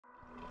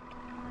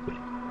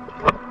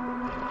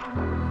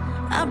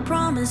I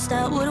promised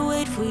I would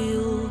wait for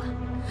you,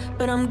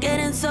 but I'm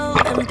getting so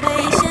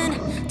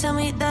impatient. Tell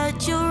me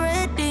that you're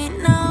ready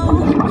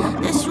now.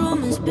 This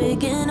room is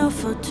big enough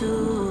for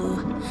two,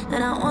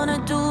 and I wanna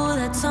do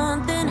that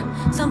something,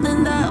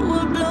 something that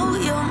will blow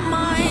your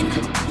mind.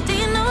 Do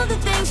you know the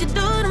things you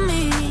do to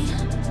me?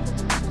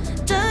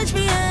 Touch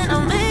me and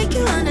I'll make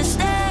you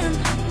understand.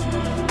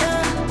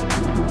 Yeah.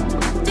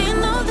 Do you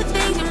know the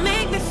things you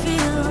make me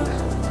feel?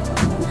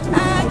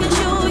 I can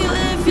show you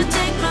if you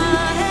take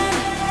my hand.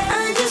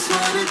 I just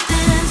wanna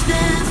dance,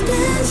 dance,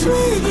 dance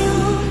with you.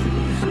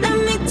 Let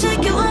me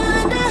take you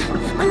under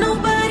where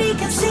nobody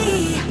can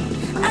see.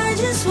 I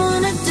just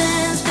wanna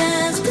dance,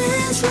 dance,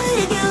 dance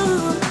with you.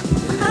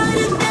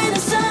 Hotter than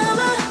the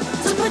summer,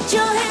 so put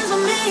your hands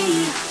on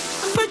me.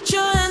 Put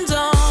your hands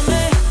on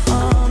me,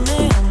 on me,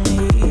 on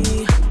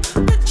me.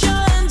 Put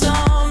your hands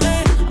on me,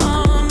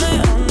 on me,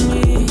 on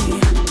me.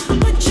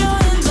 Put your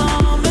hands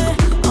on me,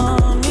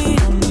 on me,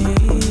 on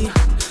me.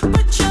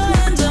 Put your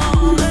hands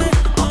on me,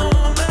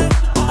 on me,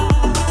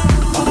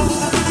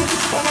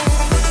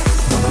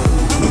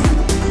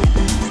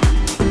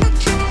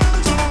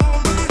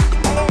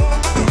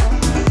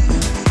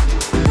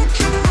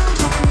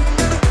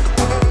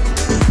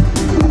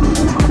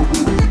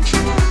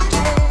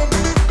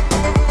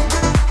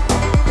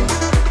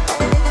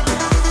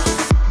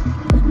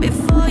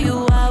 Before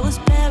you, I was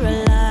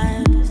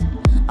paralyzed,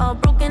 all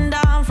broken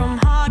down from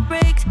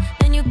heartbreaks.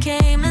 Then you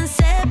came and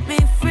set me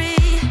free.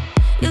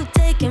 You've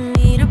taken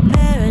me to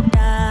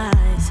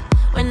paradise,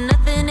 where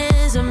nothing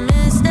is a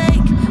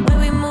mistake, where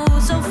we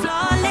move so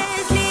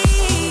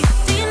flawlessly.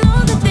 Do you know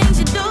the things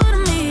you do to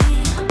me?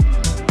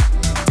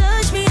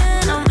 Touch me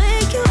and I'll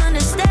make you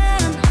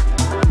understand.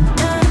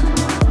 Yeah.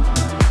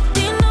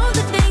 Do you know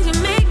the things you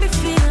make me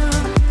feel?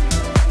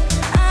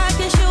 I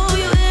can show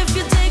you if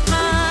you take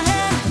my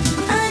hand.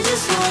 I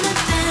just wanna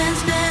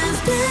dance, dance,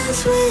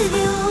 dance with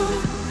you.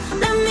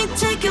 Let me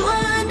take you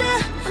under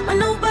where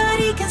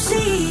nobody can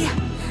see.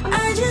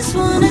 I just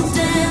wanna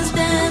dance,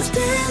 dance,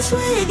 dance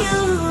with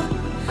you.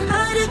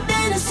 Hotter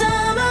than the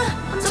summer,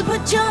 so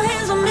put your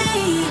hands on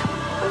me.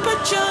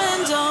 Put your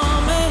hands on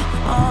me,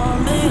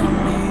 on me, on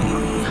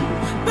me.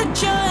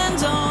 Put your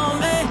hands on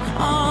me,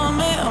 on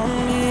me, on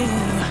me.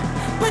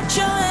 Put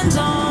your hands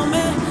on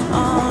me,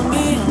 on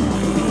me, on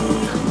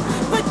me.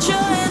 Put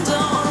your hands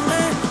on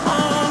me,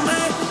 on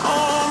me,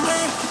 on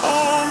me,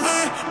 on me,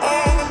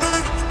 on me,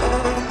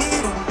 on me, on me.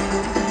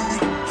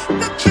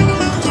 Put your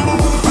hands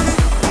on me,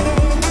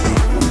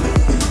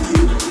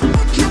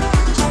 put your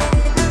hands on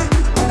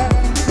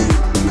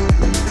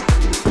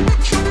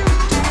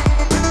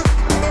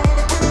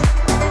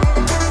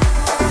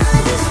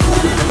I just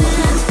wanna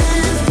dance,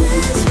 dance,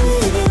 dance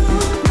with you.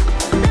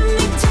 Let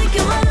me take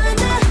you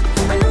under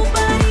where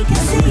nobody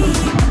can see.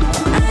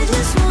 I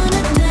just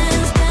wanna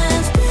dance,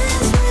 dance,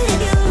 dance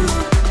with you.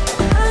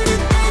 Hotter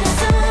than the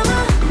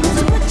summer,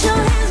 so put your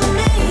hands on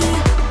me.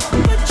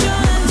 Put your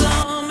hands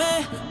on me.